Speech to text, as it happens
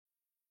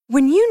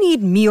When you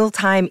need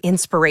mealtime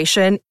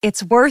inspiration,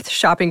 it's worth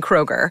shopping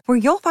Kroger, where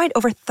you'll find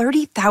over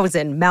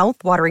 30,000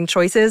 mouth-watering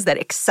choices that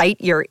excite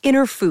your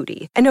inner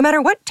foodie. And no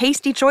matter what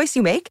tasty choice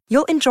you make,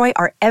 you'll enjoy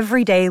our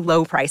everyday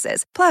low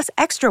prices, plus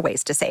extra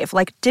ways to save,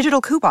 like digital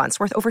coupons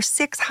worth over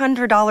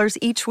 $600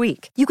 each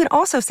week. You can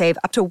also save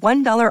up to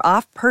 $1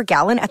 off per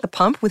gallon at the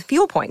pump with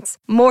fuel points.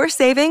 More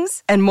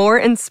savings and more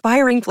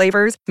inspiring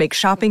flavors make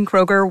shopping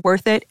Kroger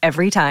worth it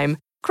every time.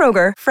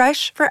 Kroger,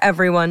 fresh for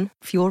everyone.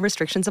 Fuel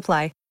restrictions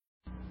apply.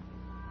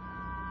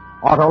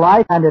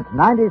 Autolite and its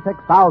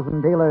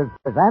 96,000 dealers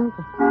present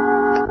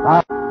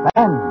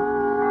Suspense.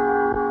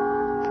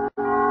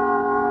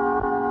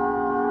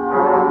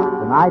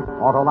 Tonight,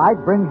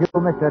 Autolite brings you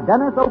Mr.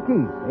 Dennis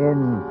O'Keefe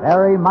in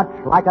Very Much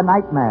Like a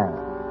Nightmare,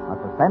 a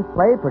suspense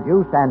play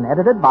produced and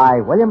edited by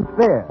William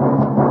Spear.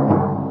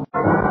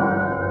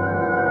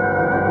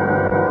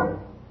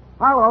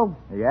 Harlow.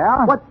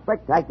 Yeah? What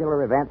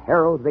spectacular event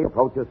heralds the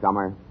approach of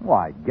summer?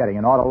 Why, getting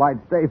an Autolite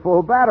Stay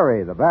Full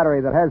battery. The battery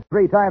that has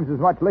 3 times as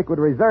much liquid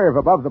reserve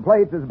above the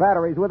plates as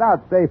batteries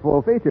without Stay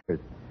Full features.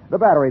 The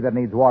battery that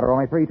needs water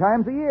only 3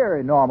 times a year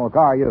in normal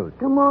car use.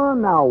 Come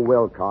on now,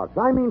 Wilcox.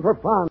 I mean for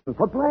fun,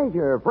 for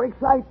pleasure, for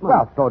excitement.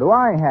 Well, so do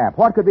I, Hap.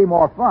 What could be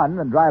more fun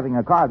than driving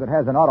a car that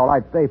has an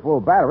Autolite Stay Full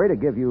battery to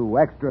give you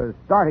extra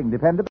starting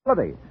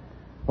dependability?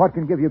 What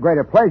can give you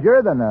greater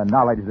pleasure than the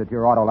knowledge that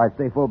your Autolite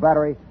Stay Full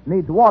battery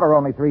needs water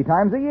only 3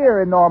 times a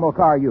year in normal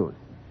car use?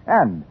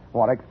 And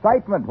what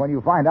excitement when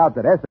you find out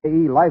that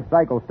SAE Life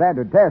Cycle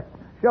Standard tests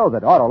show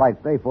that Autolite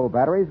Stay Full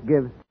batteries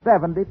give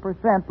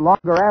 70%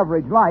 longer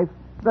average life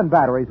than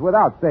batteries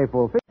without Stay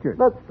Full features.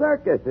 The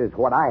circus is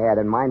what I had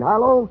in mind,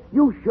 Harlow.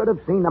 You should have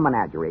seen the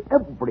menagerie.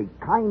 Every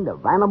kind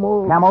of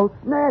animal. Camels?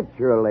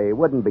 Naturally.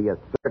 Wouldn't be a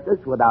circus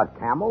without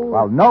camels.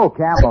 Well, no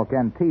camel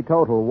can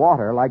teetotal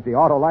water like the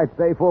Autolite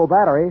Stay Full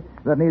battery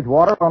that needs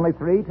water only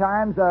 3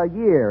 times a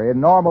year in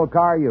normal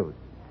car use.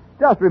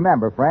 Just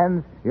remember,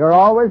 friends, you're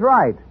always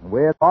right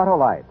with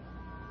Autolite.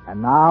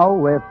 And now,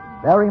 with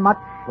Very Much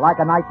Like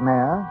a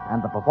Nightmare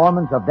and the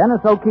performance of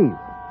Dennis O'Keefe,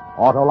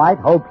 Autolite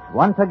hopes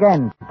once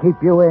again to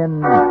keep you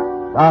in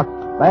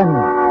suspense.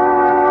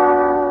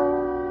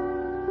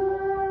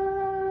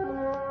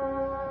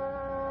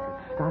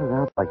 It started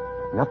out like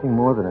nothing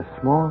more than a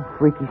small,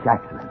 freakish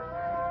accident.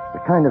 The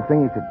kind of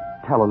thing you could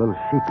tell a little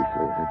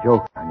sheepishly as a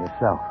joke on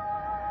yourself.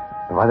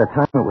 But by the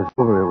time it was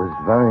over, it was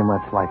very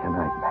much like a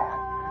nightmare.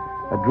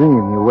 A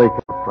dream you wake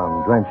up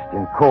from, drenched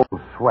in cold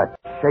sweat,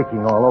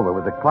 shaking all over,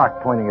 with the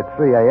clock pointing at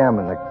 3 a.m.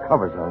 and the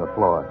covers on the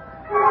floor.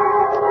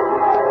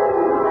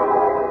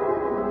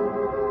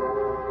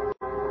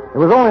 It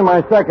was only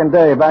my second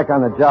day back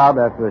on the job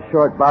after a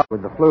short bout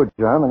with the flu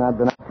germ, and I'd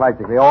been up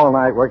practically all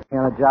night working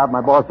on a job my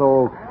boss,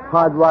 old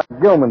Hard Rock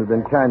Gilman, had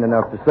been kind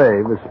enough to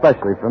save,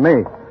 especially for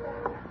me.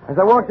 As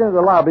I walked into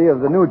the lobby of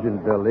the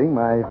Nugent building,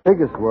 my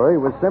biggest worry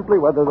was simply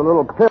whether the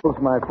little pills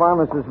my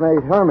pharmacist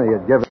mate Hermie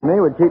had given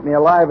me would keep me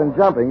alive and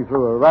jumping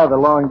through a rather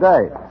long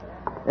day.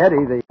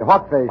 Eddie, the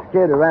hawk-faced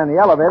kid who ran the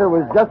elevator,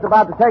 was just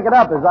about to take it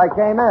up as I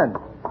came in.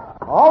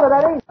 Hold it,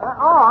 Eddie.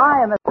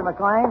 Hi, Mr.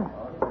 McLean.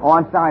 Oh,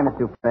 I'm sorry,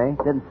 Mr. Dupree.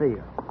 Didn't see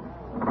you.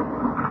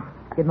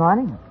 Good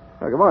morning.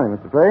 Good morning,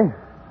 Mr. Frey.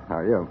 How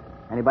are you?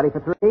 Anybody for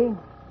 3?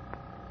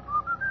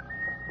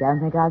 Don't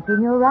think I've seen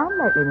you around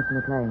lately, Mr.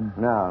 McLean.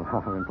 No,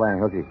 I've been playing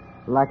hooky.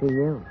 Lucky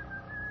you.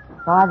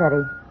 5,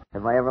 Eddie.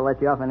 Have I ever let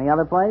you off any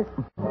other place?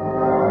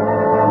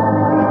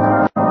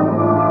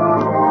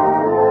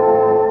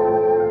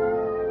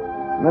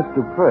 Miss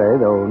Dupree,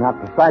 though not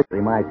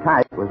precisely my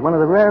type, was one of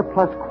the rare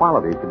plus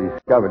qualities to be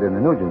discovered in the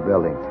Nugent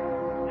building.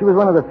 She was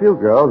one of the few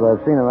girls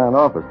I've seen around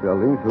office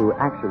buildings who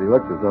actually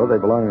looked as though they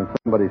belonged in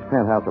somebody's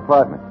penthouse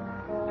apartment.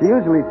 She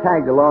usually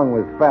tagged along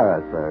with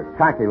Ferris, a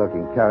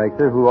cocky-looking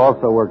character who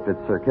also worked at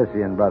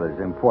Sarkissian Brothers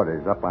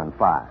Importers up on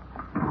 5.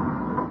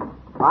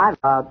 5,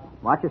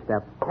 watch your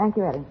step. Thank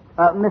you, Eddie.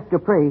 Miss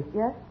Dupree.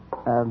 Yes?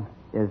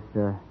 Is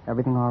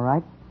everything all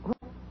right?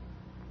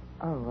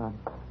 Oh,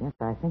 yes,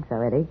 I think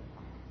so, Eddie.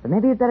 But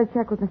maybe you'd better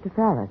check with Mr.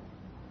 Ferris.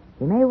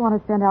 He may want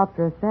to send out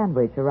for a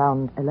sandwich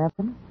around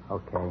 11.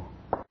 Okay.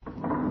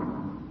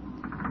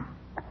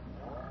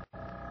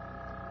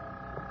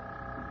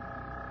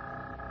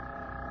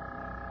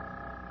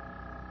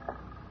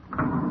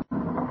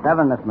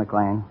 Seven, Miss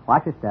McLean.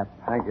 Watch your step.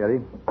 Thank you,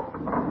 Eddie.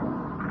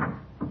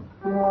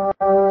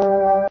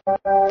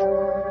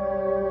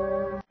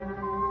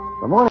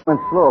 The morning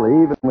went slowly,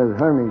 even with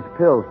Hermes'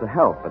 pills to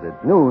help, but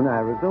at noon I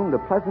resumed a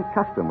pleasant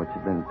custom which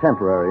had been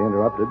temporarily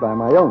interrupted by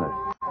my illness,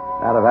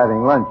 that of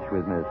having lunch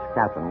with Miss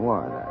Catherine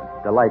Warren,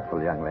 a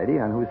delightful young lady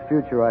on whose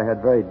future I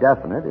had very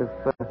definite, if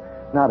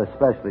not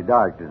especially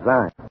dark,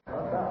 designs.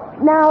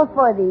 Now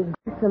for the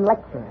gruesome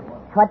lecture.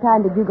 What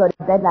time did you go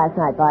to bed last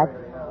night, Bart?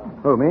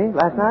 Who, me?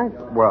 Last night?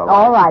 Well...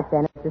 All right,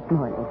 then. It's this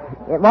morning.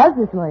 It was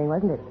this morning,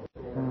 wasn't it?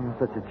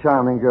 Such a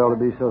charming girl to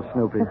be so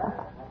snoopy.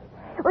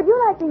 Would you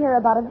like to hear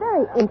about a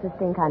very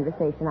interesting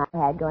conversation I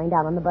had going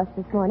down on the bus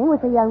this morning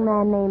with a young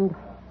man named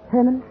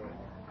Herman?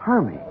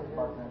 Hermie?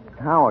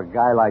 How a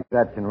guy like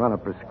that can run a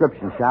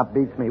prescription shop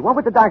beats me. What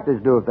would the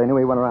doctors do if they knew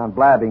he went around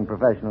blabbing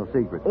professional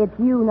secrets? It's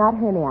you, not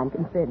Hermie, I'm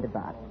concerned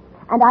about.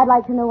 And I'd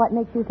like to know what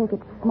makes you think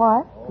it's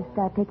smart to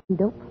start taking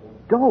dope.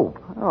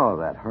 Dope? Oh,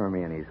 that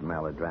Hermie and his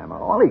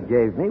melodrama. All he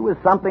gave me was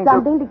something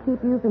to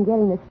keep you from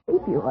getting the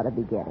sleep you ought to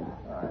be getting.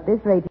 At this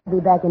rate, you'll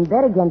be back in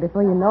bed again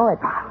before you know it.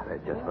 They're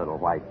just little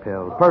white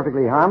pills.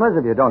 Perfectly harmless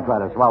if you don't try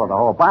to swallow the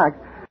whole box.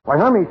 Why,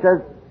 Hermie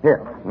says...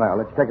 Here, well,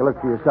 let's take a look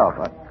for yourself.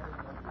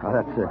 Oh,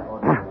 that's the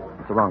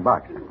wrong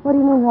box. What do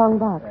you mean, wrong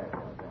box?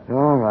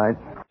 All right.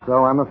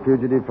 So I'm a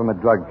fugitive from a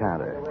drug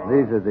counter.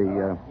 These are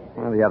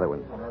the other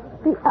ones.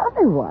 The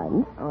other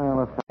ones?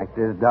 Well, the fact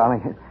is,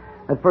 darling,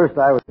 at first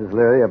I was as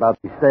leery about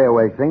these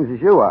stay-awake things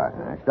as you are.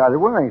 I started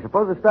worrying.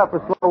 Suppose the stuff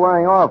was slow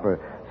wearing off, or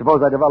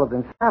suppose I developed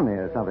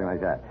insomnia or something like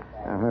that.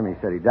 Now, Hermie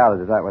said he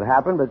doubted that would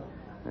happen, but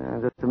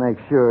just to make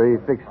sure, he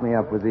fixed me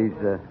up with these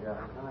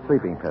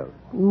sleeping pills.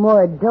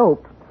 More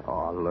dope.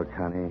 Oh, look,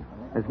 honey,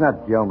 it's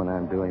not Gilman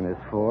I'm doing this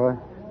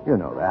for. You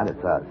know that.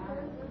 It's us.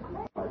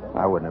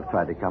 I wouldn't have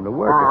tried to come to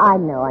work. I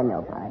know,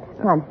 Bud.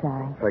 I'm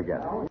sorry.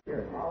 Forget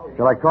it.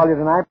 Shall I call you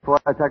tonight before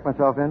I tuck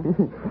myself in?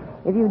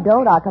 If you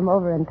don't, I'll come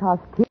over and toss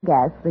tear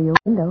gas through your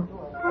window.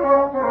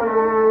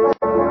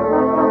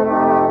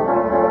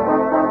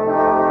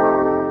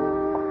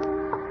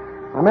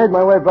 I made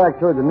my way back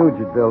toward the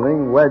Nugent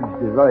building, wedged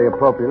very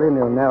appropriately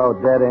near a narrow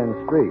dead-end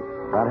street.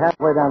 About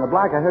halfway down the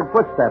block, I heard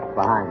footsteps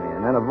behind me,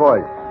 and then a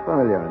voice,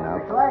 familiar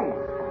enough. McLean.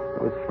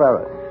 It was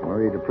Ferris,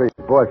 Marie Dupree's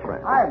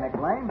boyfriend. Hi,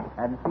 McLean.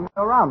 Hadn't seen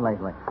you around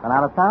lately. Been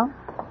out of town?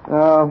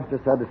 No,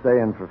 just had to stay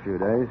in for a few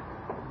days.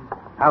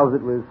 How's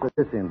it with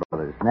Sarkissian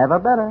Brothers? Never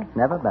better.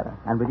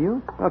 And with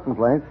you? No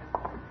complaints.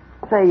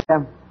 Say,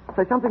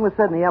 something was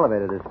said in the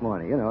elevator this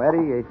morning. You know,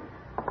 Eddie,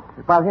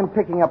 about him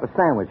picking up a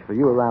sandwich for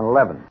you around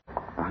 11.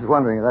 I was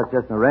wondering if that's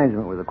just an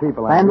arrangement with the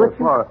people on the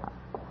floor.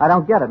 I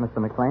don't get it,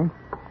 Mr. McLean.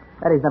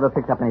 Eddie's never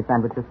picked up any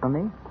sandwiches from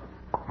me.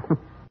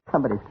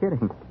 Somebody's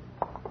kidding.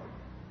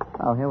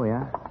 Oh, here we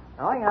are.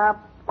 Going up.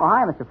 Oh,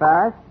 hi, Mr.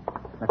 Ferris.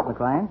 Mr.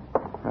 McLean.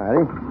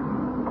 Eddie.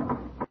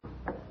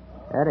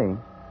 Eddie,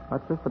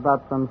 what's this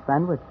about some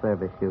sandwich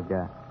service you've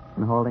got?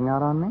 Been holding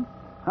out on me?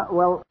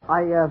 Well,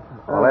 Eddie,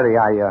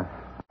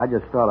 I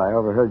just thought I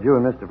overheard you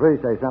and Mr. Free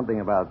say something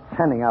about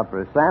sending out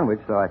for a sandwich,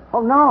 so I...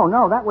 Oh,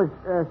 no, that was...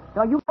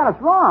 No, you got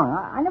us wrong.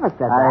 I never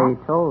said that. I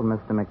told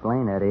Mr.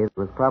 McLean, Eddie, it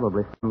was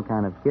probably some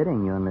kind of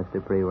kidding you and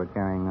Mr. Free were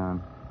carrying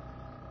on.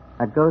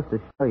 That goes to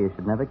show you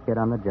should never kid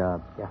on the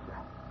job. Yes, sir.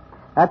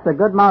 That's a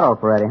good motto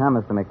for Eddie, huh,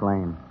 Mr.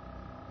 McLean?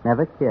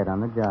 Never kid on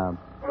the job.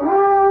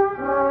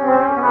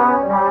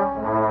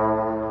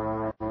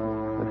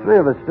 The three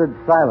of us stood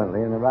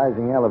silently in the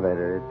rising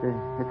elevator.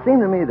 It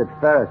seemed to me that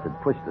Ferris had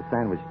pushed the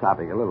sandwich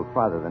topic a little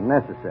farther than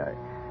necessary.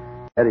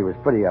 Eddie was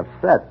pretty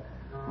upset.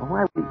 Well,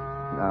 why we...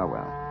 Oh,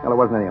 well, it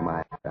wasn't any of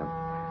my affair.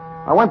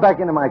 I went back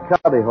into my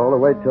cubbyhole to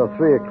wait till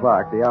 3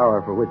 o'clock, the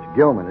hour for which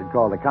Gilman had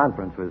called a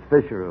conference with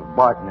Fisher of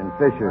Barton and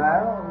Fisher,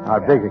 our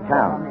big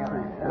account.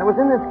 And it was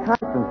in this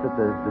conference that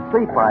the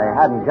sleep I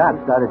hadn't got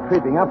started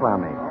creeping up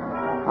on me.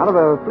 Out of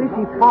a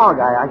fleecy fog,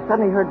 I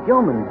suddenly heard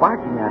Gilman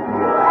barking at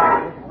me.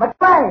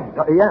 McLean!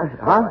 Yeah,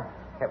 huh?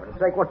 Heaven's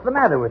sake, what's the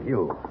matter with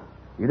you?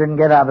 You didn't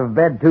get out of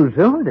bed too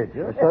soon, did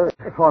you? Sir?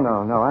 Oh,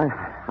 no.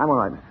 I'm all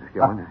right, Mrs.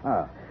 Gilman.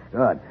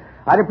 Good.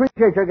 I'd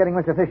appreciate your getting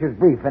Mr. Fisher's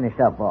brief finished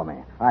up for me.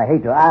 I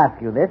hate to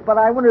ask you this, but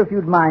I wonder if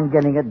you'd mind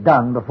getting it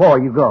done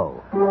before you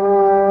go.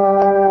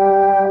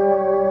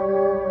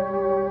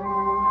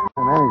 I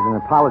managed an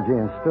apology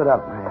and stood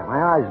up. My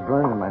eyes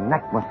burned and my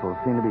neck muscles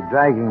seemed to be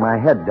dragging my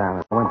head down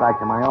as I went back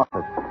to my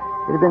office.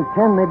 It had been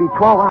 10, maybe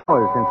 12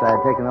 hours since I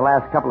had taken the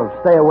last couple of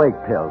stay-awake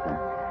pills. And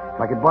if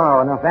I could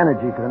borrow enough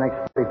energy for the next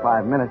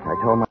 45 minutes, I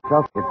told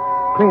myself I could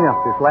clean up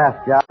this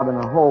last job and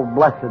the whole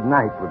blessed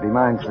night would be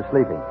mine for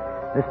sleeping.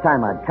 This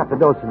time I'd cut the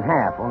dose in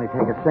half, only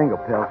take a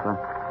single pill. So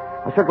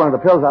I shook one of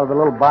the pills out of the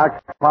little box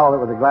and followed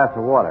it with a glass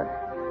of water.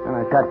 Then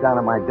I sat down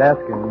at my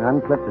desk and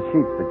unclipped the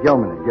sheets that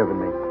Gilman had given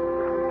me.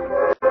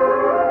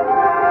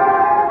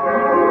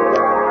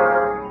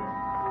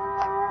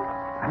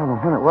 I don't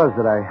know when it was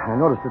that I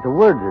noticed that the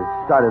words had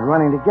started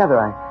running together.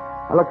 I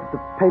looked at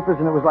the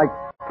papers and it was like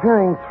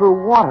peering through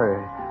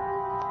water.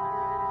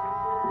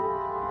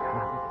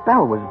 A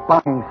bell was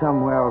banging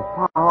somewhere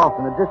far off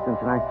in the distance,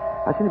 and I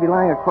seemed to be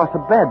lying across a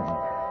bed.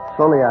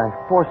 Slowly, I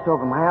forced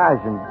open my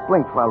eyes and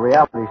blinked while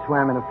reality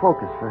swam into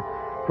focus.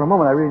 For a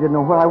moment, I really didn't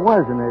know where I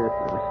was, and it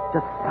was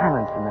just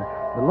silence and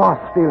the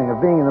lost feeling of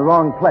being in the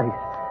wrong place.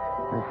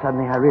 And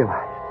suddenly, I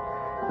realized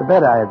the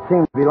bed I had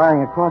seemed to be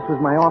lying across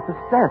was my office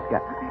desk.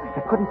 I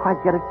couldn't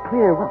quite get it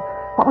clear.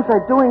 What was I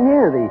doing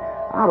here? The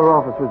outer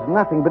office was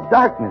nothing but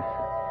darkness.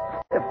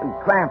 Stiff and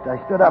cramped, I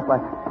stood up.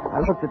 I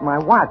looked at my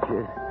watch.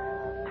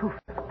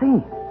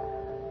 2:15.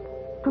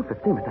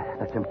 2:15, but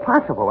that's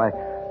impossible.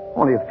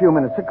 Only a few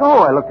minutes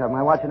ago, I looked at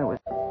my watch and it was...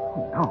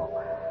 Oh,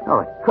 no,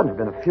 it couldn't have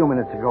been a few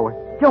minutes ago.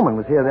 Gilman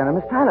was here then, and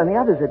Miss Tyler and the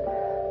others. It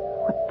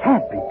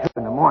can't be 2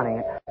 in the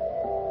morning.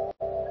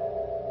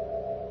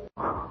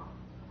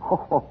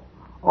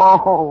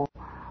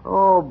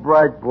 Oh,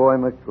 bright boy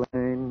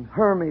McLean.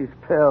 Hermes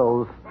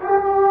pills.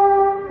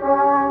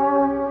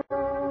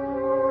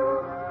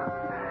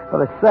 For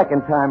the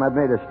second time, I'd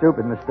made a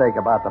stupid mistake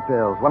about the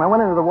pills. When I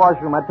went into the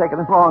washroom, I'd taken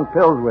the wrong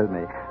pills with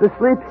me. The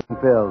sleeping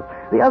pills.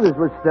 The others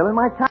were still in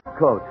my top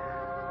coat.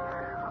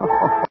 I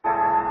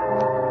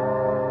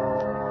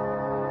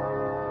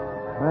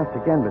laughed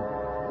again, but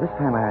this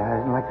time I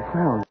didn't like the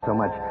sound so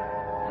much.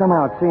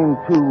 Somehow it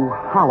seemed too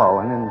hollow,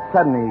 and then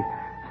suddenly,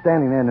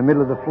 standing there in the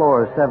middle of the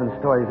floor, 7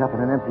 stories up in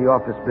an empty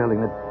office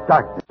building, the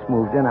darkness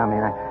moved in on me,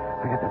 and I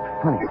got that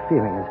funny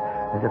feeling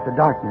as if the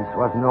darkness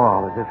wasn't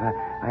all, as if I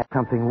had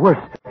something worse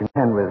to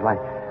contend with, like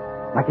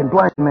in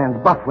Blind Man's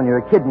Buff when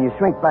you're a kid and you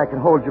shrink back and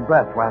hold your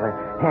breath while a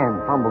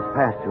hand fumbles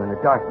past you in the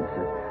darkness.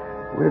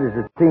 As weird as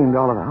it seemed,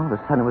 all of a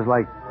sudden it was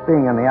like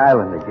being on the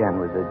island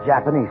again with the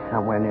Japanese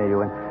somewhere near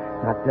you and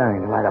not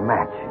daring to light a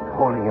match and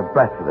holding your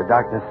breath for the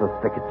darkness so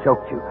thick it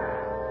choked you.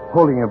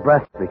 Holding your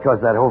breath because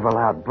that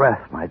overloud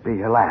breath might be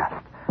your last.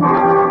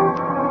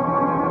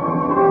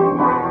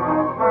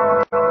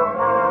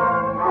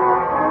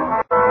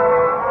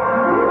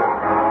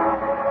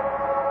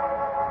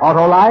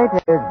 Autolite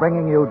is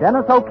bringing you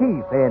Dennis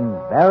O'Keefe in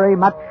Very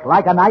Much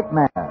Like a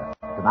Nightmare.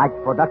 Tonight's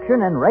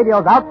production in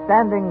radio's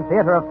outstanding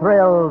theater of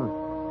thrills,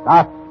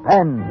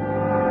 Suspense.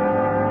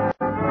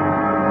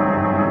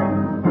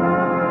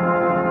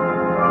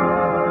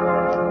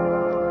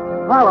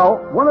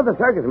 Harlow, one of the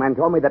circus men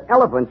told me that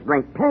elephants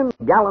drink 10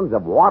 gallons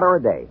of water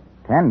a day.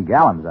 10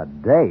 gallons a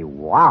day.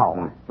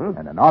 Wow. Mm-hmm.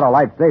 And an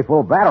Autolite Stay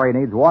Full battery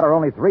needs water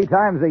only 3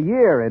 times a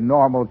year in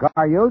normal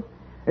car use.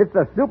 It's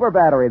the super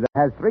battery that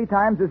has 3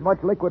 times as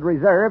much liquid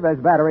reserve as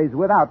batteries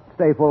without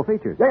Stay Full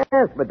features.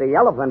 Yes, but the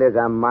elephant is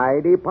a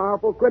mighty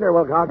powerful critter,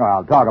 Wilcox.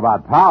 Well, talk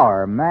about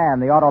power. Man,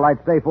 the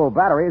Autolite Stay Full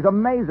battery is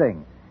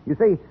amazing. You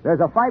see, there's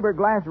a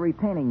fiberglass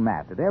retaining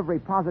mat at every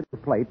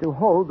positive plate to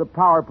hold the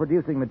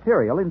power-producing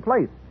material in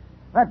place.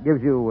 That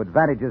gives you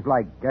advantages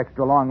like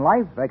extra long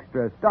life,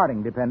 extra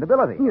starting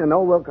dependability. You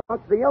know,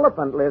 Wilcox, the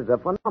elephant lives a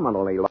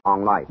phenomenally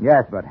long life.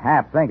 Yes, but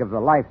think of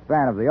the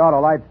lifespan of the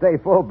Autolite Stay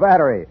Full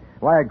battery.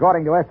 Why,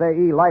 according to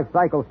SAE Life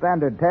Cycle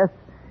Standard tests,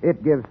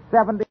 it gives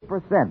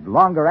 70%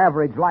 longer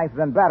average life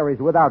than batteries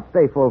without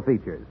Stay Full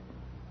features.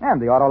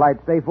 And the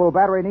Autolite Stay Full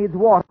battery needs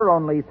water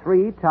only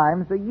 3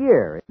 times a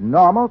year in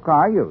normal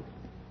car use.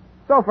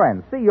 So,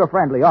 friends, see your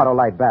friendly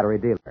Autolite battery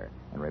dealer.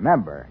 And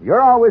remember,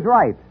 you're always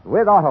right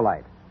with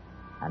Autolite.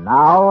 And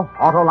now,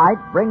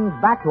 Autolite brings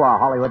back to our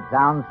Hollywood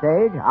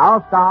soundstage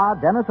our star,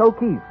 Dennis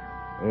O'Keefe,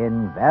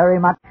 in Very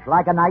Much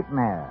Like a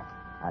Nightmare,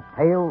 a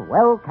tale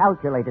well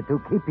calculated to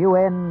keep you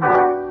in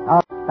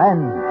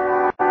suspense.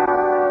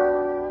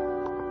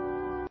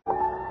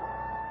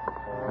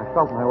 I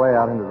felt my way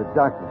out into the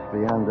darkness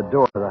beyond the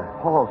door. The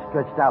hall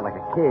stretched out like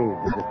a cave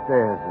to the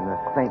stairs and the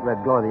faint red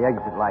glow of the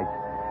exit lights.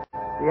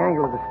 At the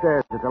angle of the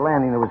stairs at the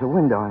landing, there was a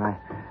window, and I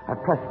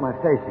pressed my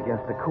face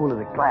against the cool of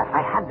the glass.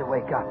 I had to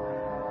wake up.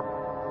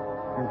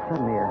 And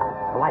suddenly a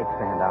light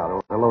fanned out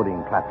over the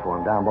loading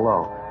platform down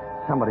below.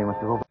 Somebody must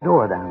have opened the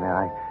door down there.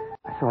 I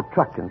saw a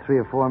truck and 3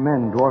 or 4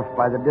 men dwarfed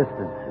by the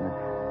distance, and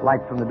the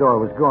light from the door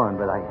was gone,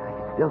 but I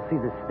could still see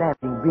the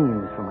stabbing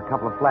beams from a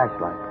couple of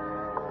flashlights.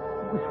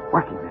 Who was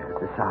working there at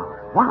this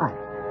hour? Why?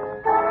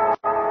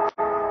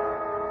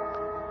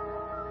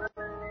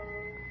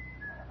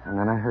 And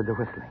then I heard the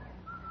whistling.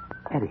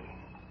 Eddie,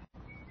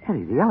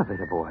 the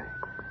elevator boy.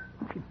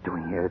 What's he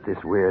doing here at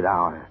this weird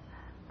hour?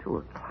 2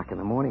 o'clock in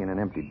the morning in an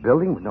empty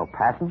building with no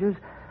passengers?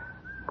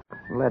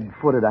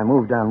 Lead-footed, I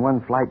moved down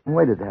 1 flight and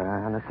waited there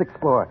on the 6th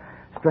floor,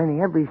 straining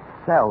every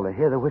cell to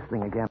hear the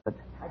whistling again, but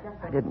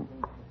I didn't.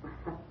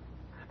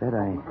 Instead,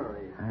 I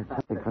heard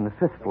something from the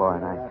 5th floor,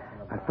 and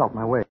I felt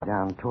my way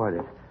down toward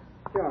it.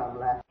 Sure, I'm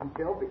laughing,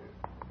 Phil,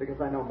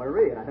 because I know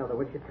Marie, and I know that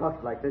when she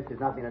talks like this,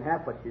 she's not meaning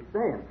half what she's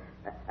saying.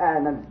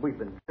 And then we've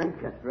been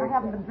drinking. I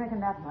haven't been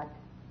drinking that much.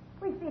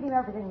 We feed him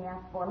everything he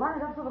asks for. Line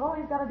it up so that all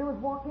he's got to do is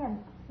walk in.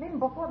 And even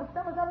before the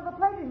stuff is out of the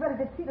plate, he's ready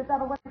to cheat us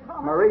out of what he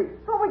promised. Marie.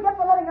 So we get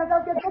for letting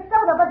ourselves get kicked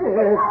out of it.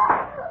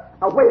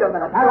 Now, wait a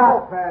minute.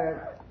 Hello, Ferris.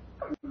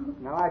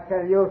 Now, I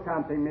tell you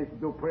something, Miss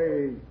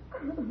Dupree.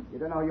 You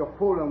don't know who you're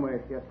fooling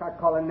with. You start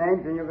calling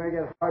names and you're going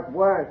to get hurt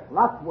worse.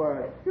 Lots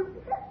worse.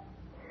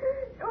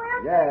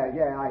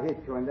 Yeah, I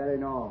hit you and that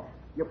ain't all.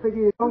 You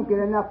figure you don't get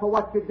enough for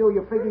what you do.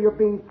 You figure you're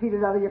being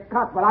cheated out of your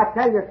cut. But I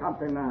tell you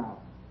something now.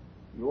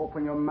 You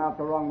open your mouth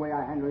the wrong way,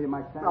 I handle you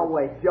myself. No,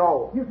 wait,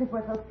 Joe. You think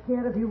we're so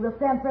scared of you? We'll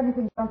stand for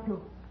anything, don't you?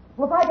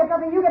 Well, if I get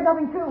nothing, you get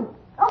nothing, too.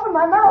 Open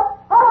my mouth.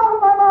 I'll open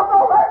my mouth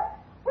over.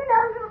 We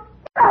never do.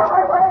 Get out of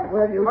my way.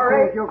 Where you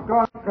think you're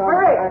going to come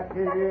Marie. back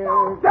here?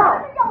 Joe.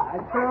 I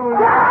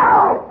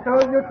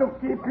told you to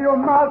keep your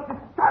mouth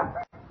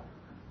shut.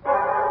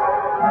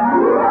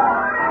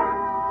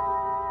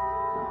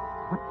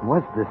 What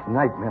was this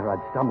nightmare I'd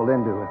stumbled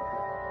into?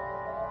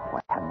 If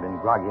I hadn't been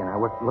groggy and I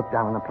looked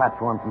down on the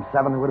platform from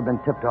 7, it would have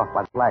been tipped off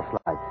by the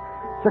flashlights.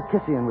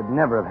 Sarkissian would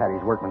never have had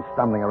his workmen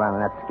stumbling around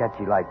in that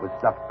sketchy light with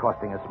stuff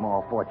costing a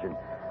small fortune.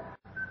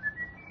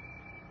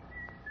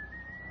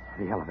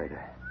 The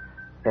elevator.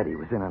 Eddie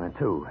was in on it,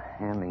 too,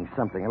 handling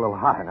something a little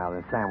hotter now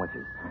than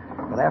sandwiches.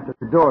 But after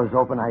the doors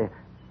opened, I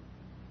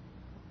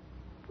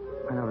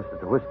noticed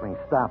that the whistling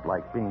stopped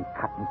like being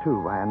cut in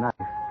two by a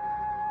knife.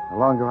 The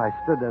longer I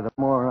stood there, the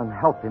more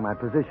unhealthy my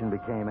position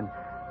became, and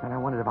then I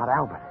wondered about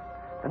Albert,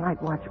 the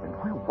night watchman.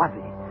 Where was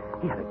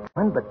he? He had a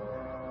gun, but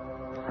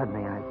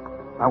suddenly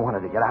I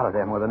wanted to get out of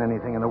there more than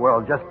anything in the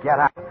world. Just get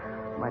out.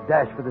 My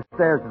dash for the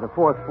stairs to the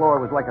 4th floor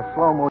was like a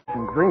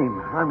slow-motion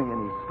dream.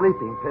 Hermione's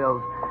sleeping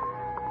pills.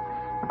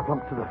 I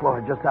slumped to the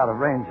floor just out of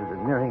range of the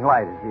nearing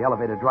light as the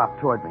elevator dropped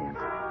toward me. And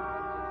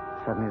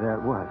suddenly there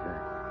it was,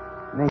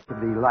 a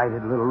nakedly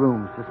lighted little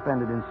room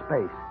suspended in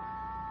space.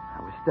 I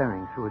was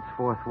staring through its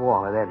 4th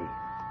wall at Eddie.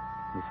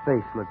 His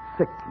face looked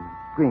sick and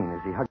green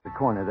as he hugged the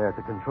corner there at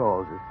the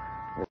controls, as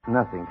if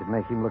nothing could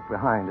make him look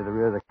behind to the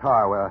rear of the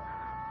car where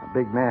a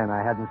big man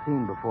I hadn't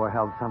seen before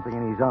held something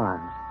in his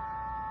arms.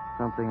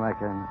 Something like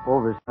an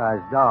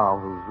oversized doll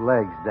whose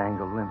legs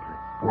dangled limply.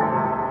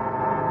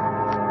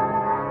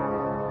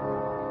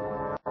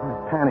 My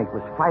panic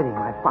was fighting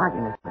my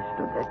fogginess. I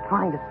stood there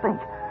trying to think.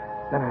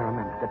 Then I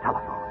remembered the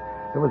telephone.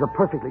 There was a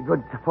perfectly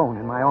good phone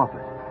in my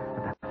office.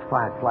 But that was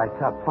 5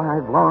 flights up,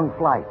 5 long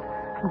flights.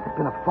 Must have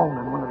been a phone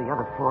on one of the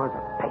other floors,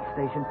 a base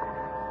station.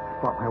 I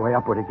fought my way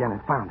upward again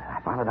and found it. I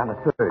found it on the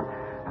 3rd.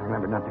 I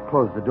remembered not to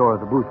close the door of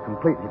the booth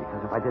completely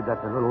because if I did that,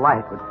 the little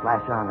light would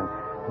flash on, and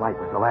light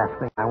was the last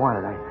thing I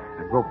wanted. I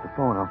broke the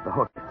phone off the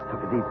hook,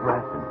 took a deep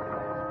breath, and the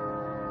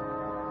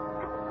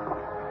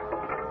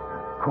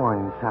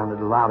coin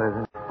sounded louder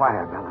than a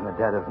fire bell in the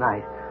dead of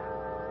night.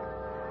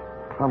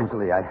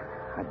 Clumsily, I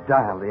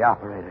dialed the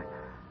operator.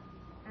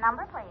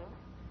 Number, please.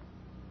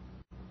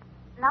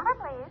 Number,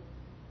 please.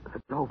 The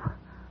dope.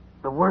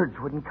 The words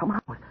wouldn't come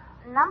out.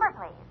 Number,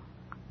 please.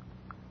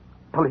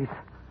 Police.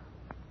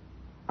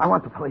 I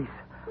want the police.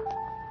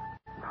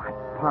 My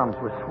palms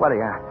were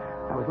sweaty.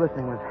 I was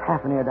listening with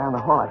half an ear down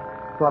the hall. I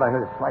thought I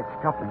heard a slight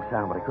scuffling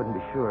sound, but I couldn't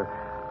be sure.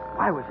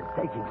 Why was it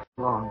taking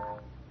so long?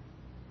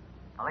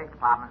 Police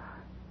department.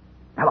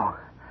 Hello.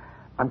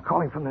 I'm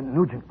calling from the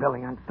Nugent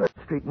building on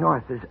 3rd Street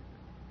North.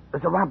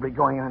 There's a robbery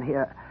going on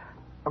here.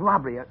 A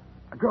robbery. A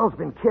girl's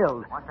been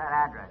killed. What's that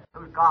address?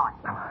 Who's calling?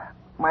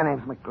 My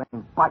name's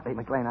McLean. Bartley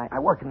McLean. I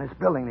work in this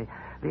building.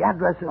 The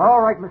address is...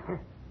 All right, mister.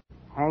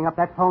 Hang up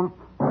that phone.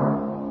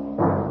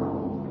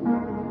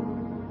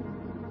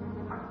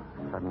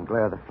 Sudden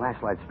glare of the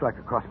flashlight struck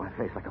across my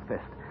face like a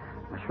fist.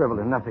 I shriveled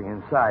to nothing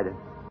inside,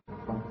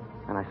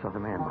 and I saw the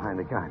man behind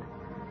the gun.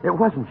 It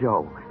wasn't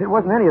Joe. It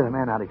wasn't any of the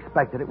men I'd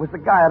expected. It was the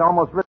guy I'd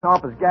almost written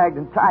off as gagged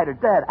and tied or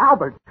dead.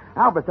 Albert,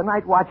 the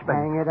night watchman.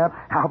 Hang it up.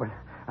 Albert,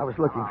 I was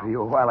looking for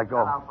you a while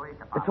ago. Hello, police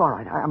department. It's all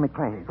right. I'm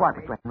McLean. Bart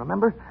McLean,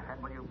 remember?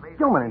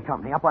 Gilman and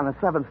Company up on the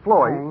 7th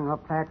floor. Hang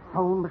up that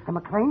phone, Mr.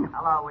 McLean.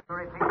 Hello, will you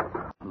repeat?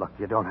 Look,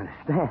 you don't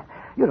understand.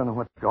 You don't know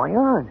what's going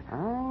on. I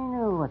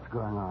know what's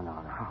going on,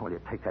 all right. Oh, will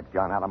you take that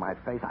gun out of my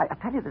face? I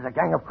tell you, there's a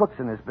gang of crooks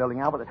in this building,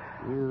 Albert.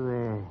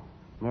 You,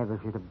 never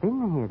should have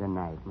been here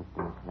tonight,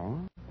 Mr.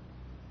 McLean.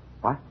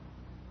 What?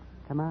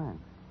 Come on.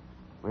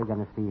 We're going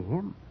to see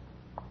him.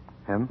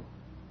 Him?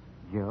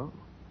 Joe.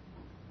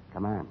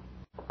 Come on.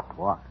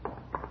 Walk.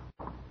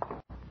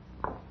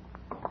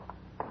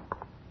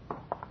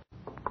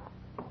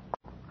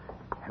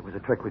 It was a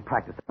trick we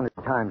practiced 100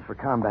 times for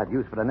combat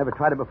use, but I never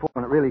tried it before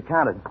when it really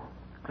counted.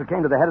 So it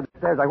came to the head of the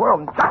stairs. I whirled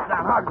and chopped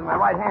down hard with my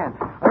right hand.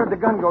 I heard the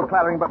gun go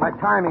clattering, but my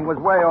timing was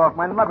way off.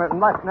 My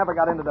left never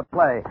got into the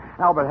play.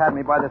 Albert had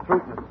me by the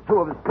throat and 2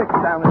 of his kicks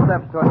down the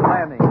steps toward the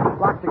landing,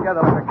 locked together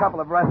like a couple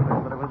of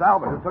wrestlers, but it was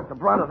Albert who took the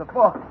brunt of the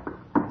fall.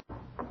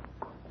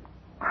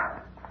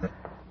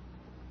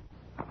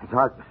 His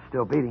heart was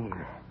still beating.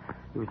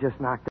 He was just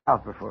knocked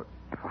out before...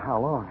 For how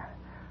long?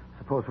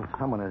 Suppose when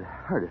someone had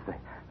heard us,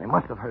 they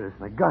must have heard us,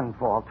 and the gun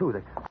fall, too.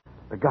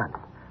 The gun.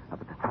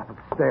 Up at the top of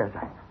the stairs.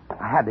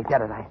 I had to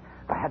get it. I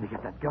had to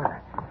get that gun.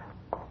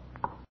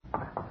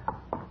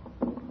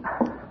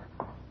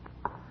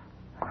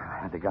 I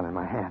had the gun in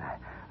my hand.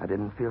 I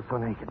didn't feel so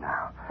naked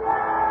now.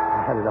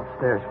 I headed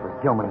upstairs for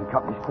Gilman and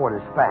Company's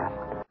quarters fast.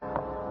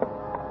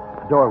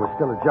 The door was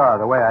still ajar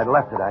the way I'd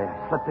left it. I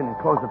slipped in and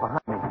closed it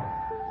behind me.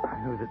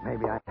 I knew that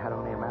maybe I had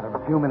only a matter of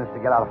a few minutes to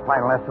get out a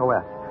final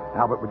SOS.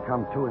 Albert would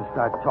come to and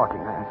start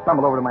talking. I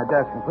stumbled over to my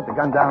desk and put the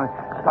gun down and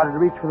started to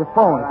reach for the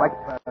phone. All right,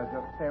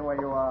 just stay where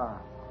you are.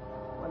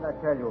 What did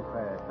I tell you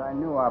first? I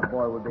knew our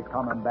boy would be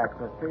coming back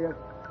to see us.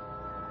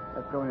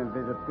 Let's go in and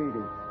visit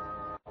Petey.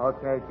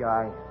 Okay,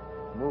 guys.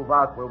 Move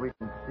out where we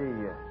can see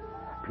you.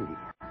 Petey,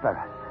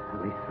 Ferris, at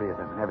least 3 of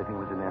them, and everything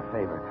was in their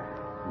favor.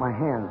 My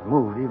hands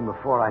moved even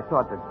before I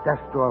thought the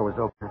desk drawer was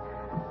open.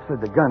 I slid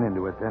the gun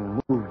into it,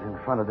 then moved in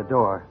front of the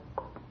door.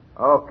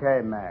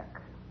 Okay, Mac.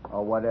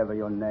 Or whatever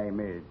your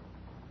name is.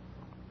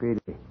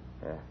 Petey.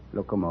 Yeah.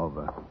 Look him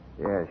over.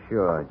 Yeah,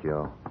 sure,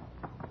 Joe.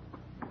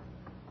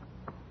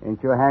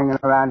 Ain't you hanging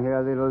around here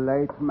a little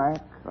late, Mac?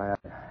 I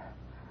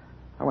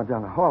went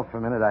down the hall for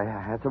a minute. I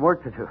had some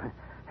work to do.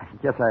 I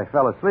guess I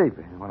fell asleep.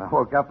 When I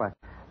woke up, I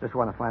just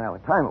wanted to find out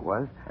what time it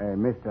was. Hey,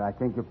 mister, I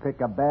think you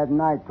pick a bad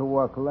night to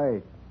work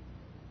late.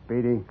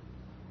 Petey,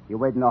 you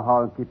wait in the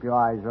hall and keep your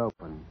eyes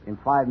open. In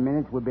 5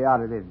 minutes, we'll be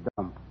out of this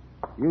dump.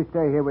 You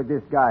stay here with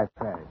this guy,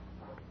 Ferris.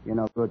 You're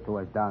no good to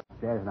us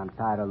downstairs, and I'm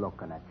tired of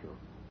looking at you.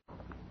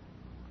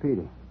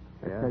 Petey,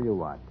 I tell you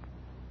what.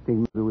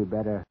 Think maybe we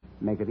better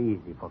make it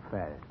easy for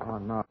Ferris. Oh,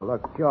 no.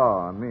 Look,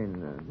 Joe, I mean,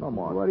 no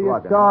more What are you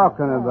slugging.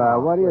 talking Oh,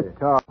 about? What are you please.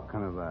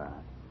 talking about?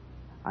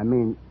 I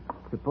mean,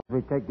 suppose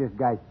we take this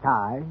guy's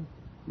tie,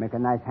 make a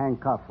nice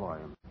handcuff for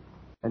him.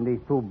 And these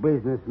two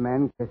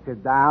businessmen can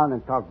sit down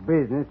and talk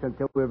business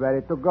until we're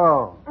ready to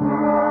go.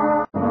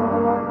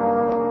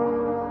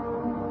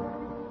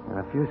 In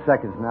a few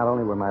seconds, not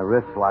only were my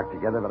wrists locked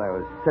together, but I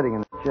was sitting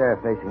in the chair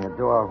facing the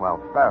door while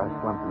Ferris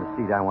slumped in the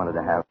seat I wanted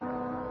to have.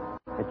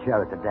 A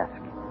chair at the desk,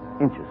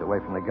 inches away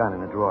from the gun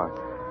in the drawer.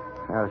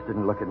 Ferris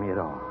didn't look at me at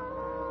all.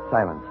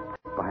 Silence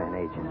by an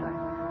ages.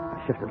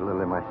 I shifted a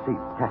little in my seat,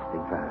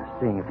 testing Ferris,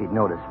 seeing if he'd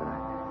notice, but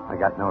I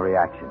got no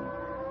reaction.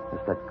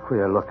 Just that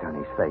queer look on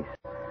his face.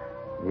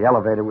 The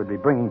elevator would be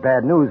bringing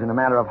bad news in a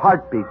matter of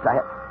heartbeats.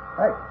 Hey,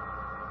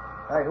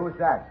 who's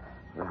that?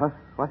 Huh?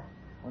 What?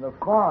 On the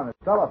phone, the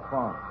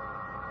telephone.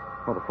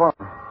 Oh, the phone.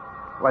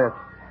 Why,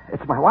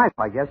 it's my wife,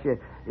 I guess. You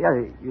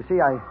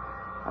see, I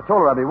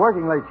told her I'd be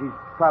working late. She's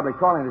probably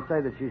calling to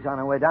say that she's on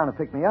her way down to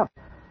pick me up.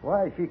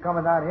 Why, is she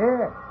coming down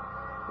here?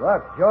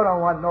 Look, Joe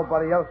don't want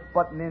nobody else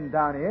butting in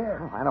down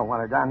here. Oh, I don't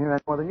want her down here any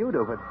more than you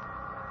do, but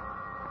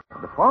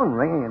the phone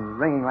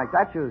ringing like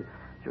that, she'll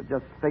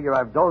just figure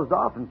I've dozed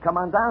off and come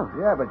on down.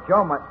 Yeah, but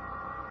Joe might...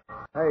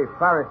 Hey,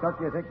 Ferris, don't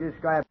you think this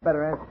guy had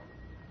better answer?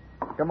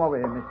 Come over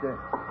here, mister.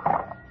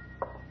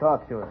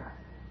 Talk to her.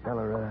 Tell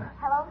her,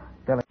 Hello?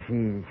 Tell her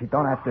she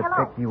don't have to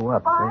Hello, pick you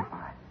up. Bart?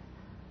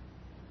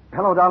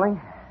 Hello, darling.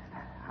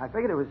 I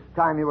figured it was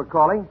time you were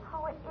calling.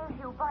 Oh, it is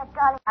you, Bart,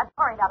 darling. I've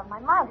worried out of my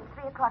mind. It's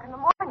 3 o'clock in the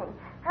morning.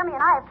 Hermie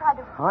and I have tried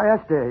to... Oh, yes,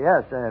 dear,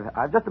 yes.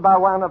 I've just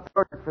about wound up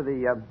work for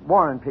the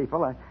Warren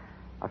people.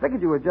 I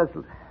figured you were just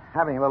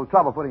having a little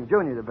trouble putting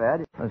Junior to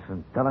bed.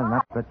 Listen, tell her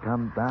not to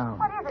come down.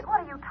 What is it? What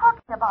are you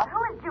talking about?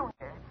 Who is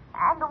Junior?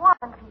 And the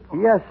Warren people?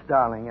 Yes,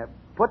 darling.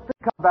 Put the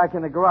car back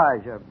in the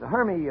garage.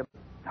 Hermie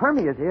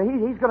is here.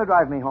 He's going to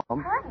drive me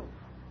home. Hermie?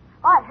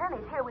 Bart,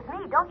 Hermie's here with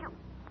me. Don't you...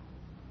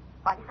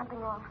 Bart, is something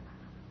wrong?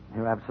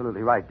 You're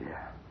absolutely right, dear.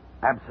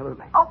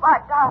 Absolutely. Oh,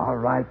 Bart, darling. All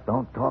right,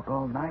 don't talk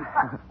all night.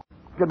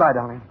 Goodbye,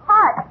 darling.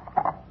 Bart!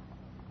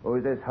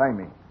 Who's this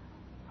Jaime?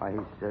 Why,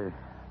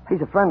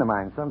 he's a friend of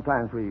mine.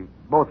 Sometimes we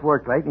both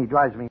work late, and he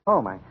drives me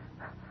home. I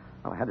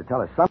had to tell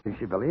her something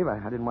she'd believe. I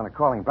didn't want to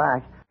call him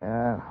back.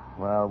 Yeah,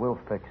 well, we'll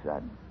fix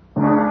that.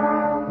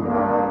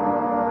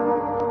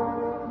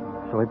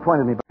 So he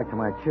pointed me back to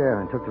my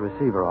chair and took the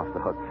receiver off the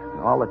hook.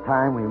 And all the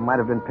time, we might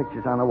have been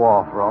pictures on the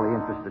wall for all the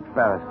interest that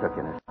Ferris took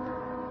in us.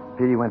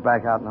 Petey went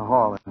back out in the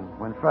hall, and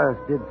when Ferris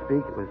did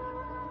speak, it was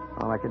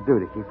all I could do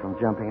to keep from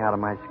jumping out of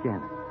my skin.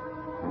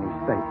 And his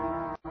face.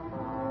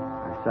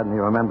 I suddenly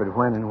remembered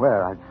when and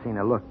where I'd seen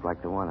a look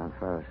like the one on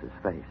Ferris's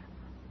face.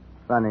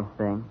 Funny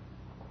thing.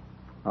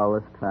 All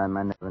this time,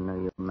 I never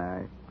knew you were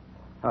married.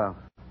 Oh,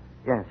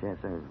 yes.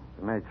 I've been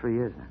married 3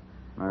 years now.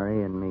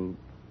 Marie and me,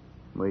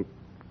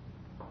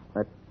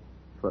 that's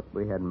what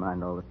we had in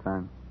mind all the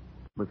time.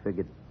 We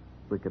figured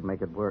we could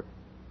make it work.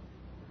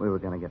 We were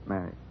going to get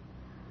married.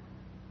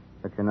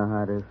 But you know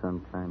how it is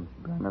sometimes,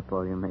 burn up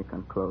all you make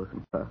on clothes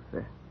and stuff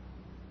there.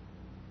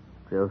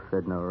 Joe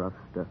said no rough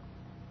stuff.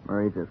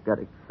 Marie just got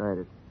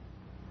excited.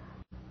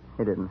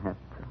 He didn't have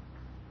to.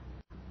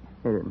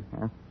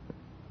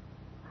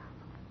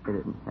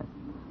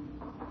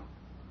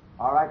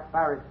 All right,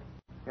 Ferris.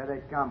 Here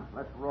they come.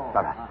 Let's roll.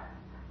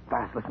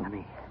 Ferris, listen to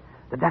me.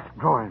 The desk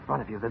drawer in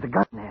front of you. There's a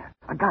gun there.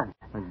 A gun.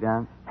 A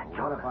gun? And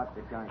What about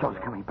the gun? Joe's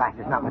coming back.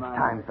 There's not much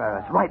time,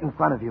 Ferris. Right in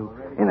front of you.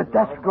 In a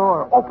desk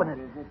drawer. Open it.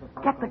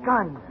 Get the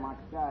gun.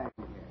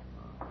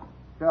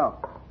 So,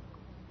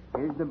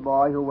 here's the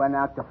boy who went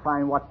out to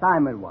find what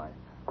time it was.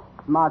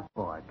 Smart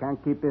boy.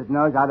 Can't keep his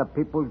nose out of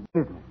people's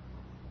business.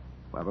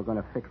 Well, we're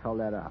going to fix all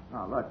that up.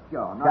 Oh, look,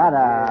 Joe. Shut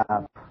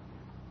up.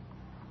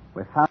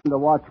 We found the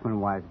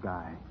watchman wise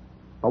guy.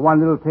 But one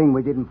little thing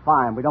we didn't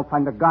find. We don't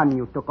find the gun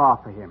you took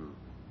off of him.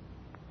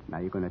 Now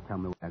you're going to tell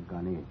me where that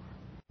gun is.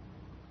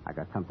 I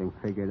got something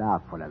figured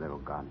out for that little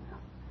gun.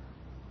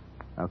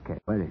 Okay,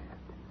 what is it?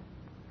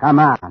 Come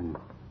on.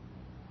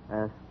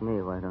 Ask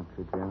me, why don't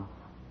you, Joe?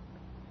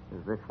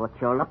 Is this what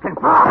you're looking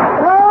for?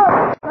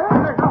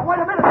 Wait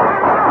a minute.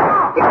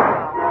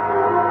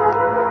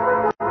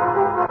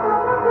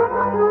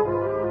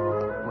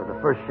 With the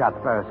first shot,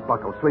 Ferris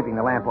buckled, sweeping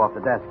the lamp off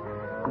the desk.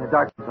 In the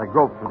darkness, I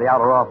groped for the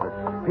outer office.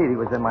 Petey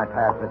was in my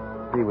path, but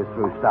he was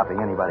through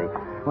stopping anybody.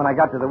 When I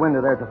got to the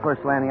window there at the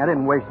first landing, I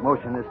didn't waste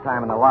motion this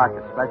time in the lock,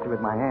 especially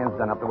with my hands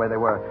done up the way they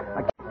were.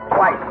 I kicked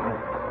twice.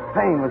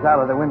 Pain was out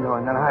of the window,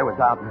 and then I was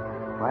out.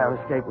 Fire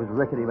escape was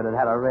rickety, but it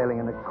had a railing,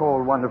 and the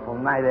cold, wonderful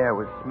night air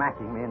was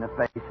smacking me in the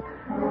face.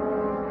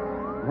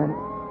 Then,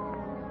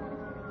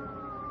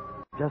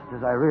 just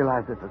as I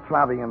realized that the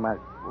throbbing in my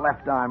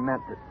left arm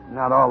meant that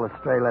not all the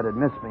stray lead had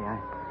missed me, I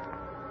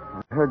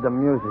heard the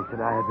music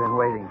that I had been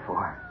waiting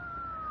for.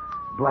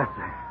 Bless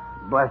her.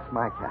 Bless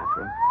my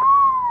Catherine.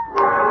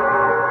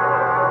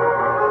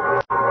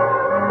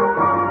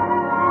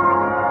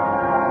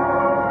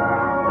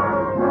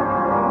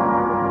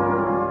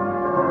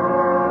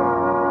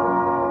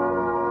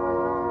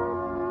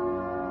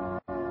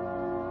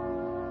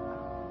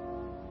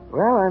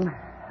 Well,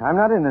 I'm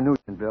not in the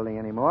Nugent building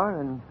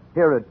anymore, and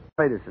here at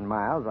Freitas and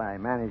Miles, I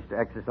manage to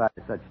exercise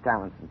such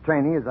talents and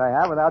training as I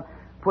have without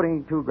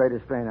putting too great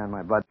a strain on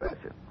my blood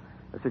pressure.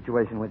 A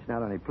situation which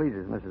not only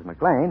pleases Mrs.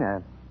 McLean,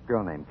 a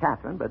girl named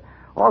Catherine, but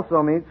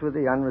also meets with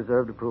the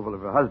unreserved approval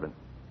of her husband.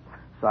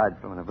 Aside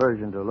from an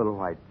aversion to little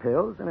white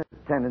pills and a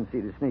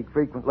tendency to sneak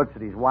frequent looks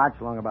at his watch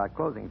long about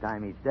closing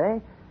time each day,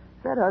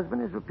 said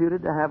husband is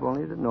reputed to have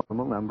only the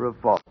normal number of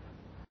faults.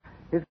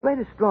 His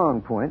greatest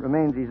strong point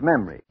remains his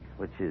memory,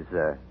 which is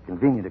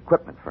convenient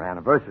equipment for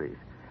anniversaries.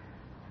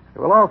 It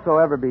will also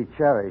ever be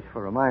cherished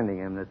for reminding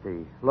him that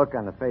the look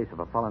on the face of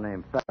a fellow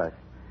named Ferris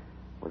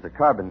was a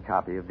carbon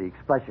copy of the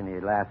expression he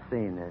had last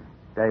seen the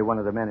day one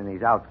of the men in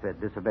his outfit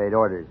disobeyed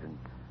orders and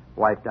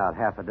wiped out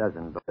half a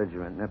dozen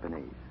belligerent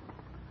Nipponese.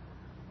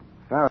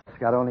 Ferris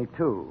got only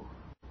 2,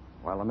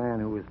 while the man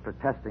who was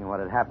protesting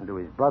what had happened to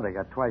his brother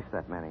got twice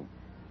that many.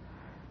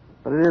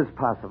 But it is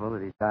possible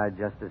that he died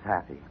just as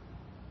happy.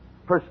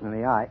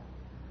 Personally,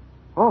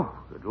 Oh,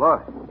 good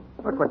Lord.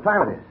 Look what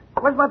time it is.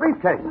 Where's my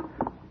briefcase?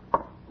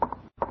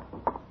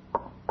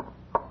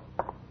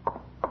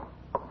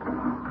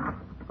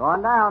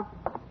 Going down.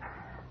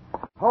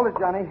 Hold it,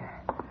 Johnny.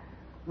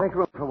 Make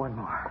room for one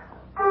more.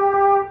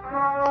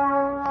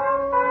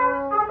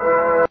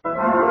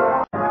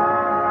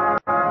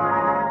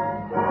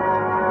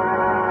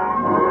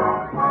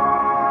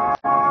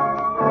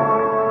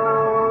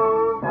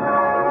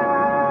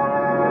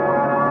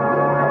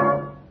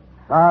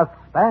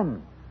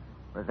 Suspense.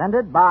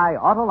 Presented by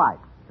Autolite.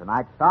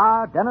 Tonight's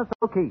star, Dennis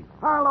O'Keefe.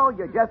 Harlow,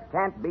 you just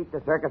can't beat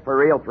the circus for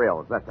real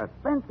thrills. The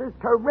suspense is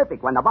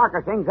terrific when the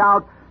barker sings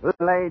out,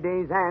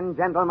 "Ladies and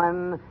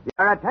gentlemen,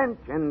 your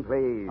attention,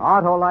 please."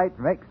 Autolite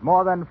makes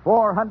more than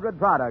 400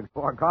 products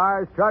for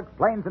cars, trucks,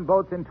 planes, and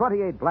boats in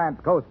 28 plants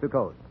coast to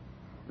coast.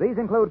 These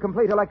include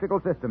complete electrical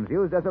systems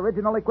used as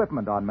original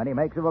equipment on many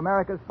makes of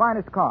America's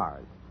finest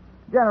cars.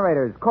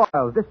 Generators,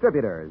 coils,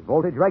 distributors,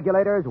 voltage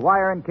regulators,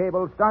 wire and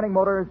cable, starting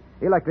motors,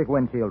 electric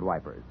windshield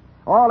wipers.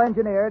 All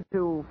engineered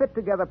to fit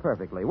together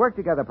perfectly, work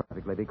together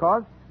perfectly,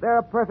 because they're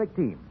a perfect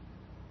team.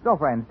 So,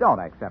 friends, don't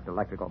accept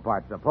electrical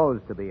parts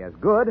supposed to be as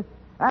good.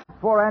 Ask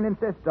for and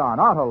insist on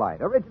Autolite,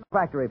 original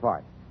factory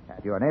parts,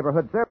 at your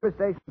neighborhood service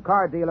station,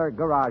 car dealer,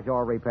 garage,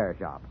 or repair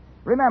shop.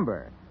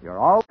 Remember, you're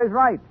always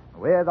right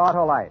with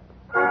Autolite.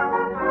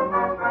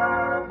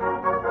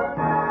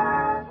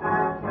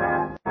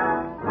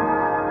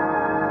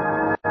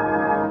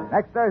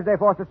 Next Thursday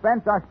for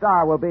Suspense, our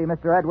star will be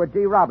Mr. Edward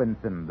G.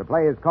 Robinson. The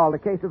play is called A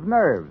Case of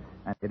Nerves,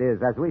 and it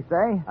is, as we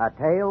say, A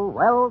tale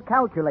well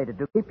calculated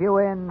to keep you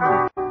in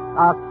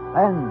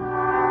suspense.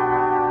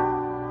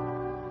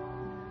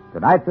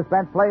 Tonight's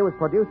Suspense play was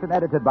produced and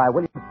edited by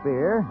William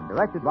Spear and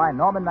directed by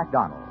Norman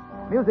MacDonald.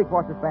 Music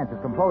for Suspense is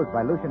composed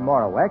by Lucien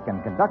Morawek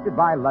and conducted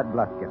by Lud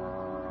Gluskin.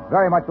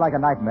 Very Much Like a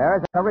Nightmare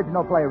is an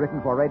original play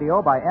written for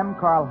radio by M.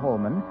 Carl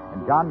Holman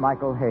and John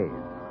Michael Hayes.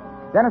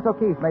 Dennis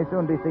O'Keefe may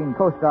soon be seen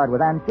co-starred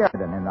with Ann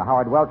Sheridan in the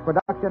Howard Welch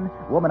production,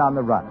 Woman on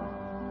the Run.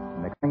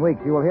 In the coming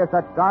weeks, you will hear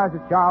such stars as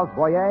Charles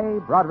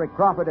Boyer, Broderick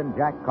Crawford, and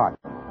Jack Carson.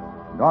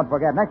 And don't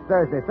forget, next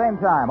Thursday, same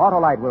time,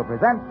 Autolite will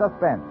present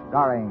Suspense,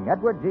 starring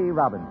Edward G.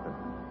 Robinson.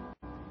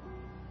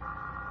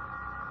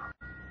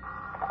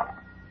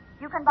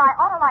 You can buy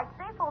Autolite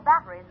Stay-Full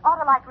batteries,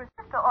 Autolite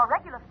resistor or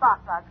regular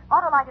spark plugs,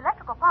 Autolite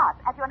electrical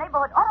parts at your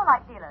neighborhood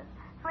Autolite dealers.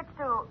 Switch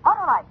to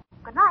Autolite.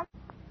 Good night.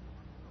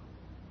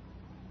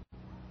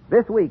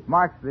 This week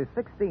marks the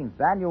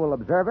 16th annual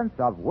observance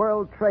of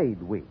World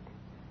Trade Week.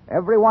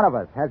 Every one of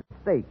us has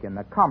a stake in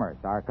the commerce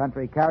our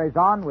country carries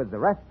on with the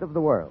rest of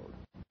the world.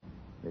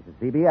 This is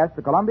CBS,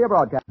 the Columbia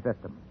Broadcast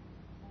System.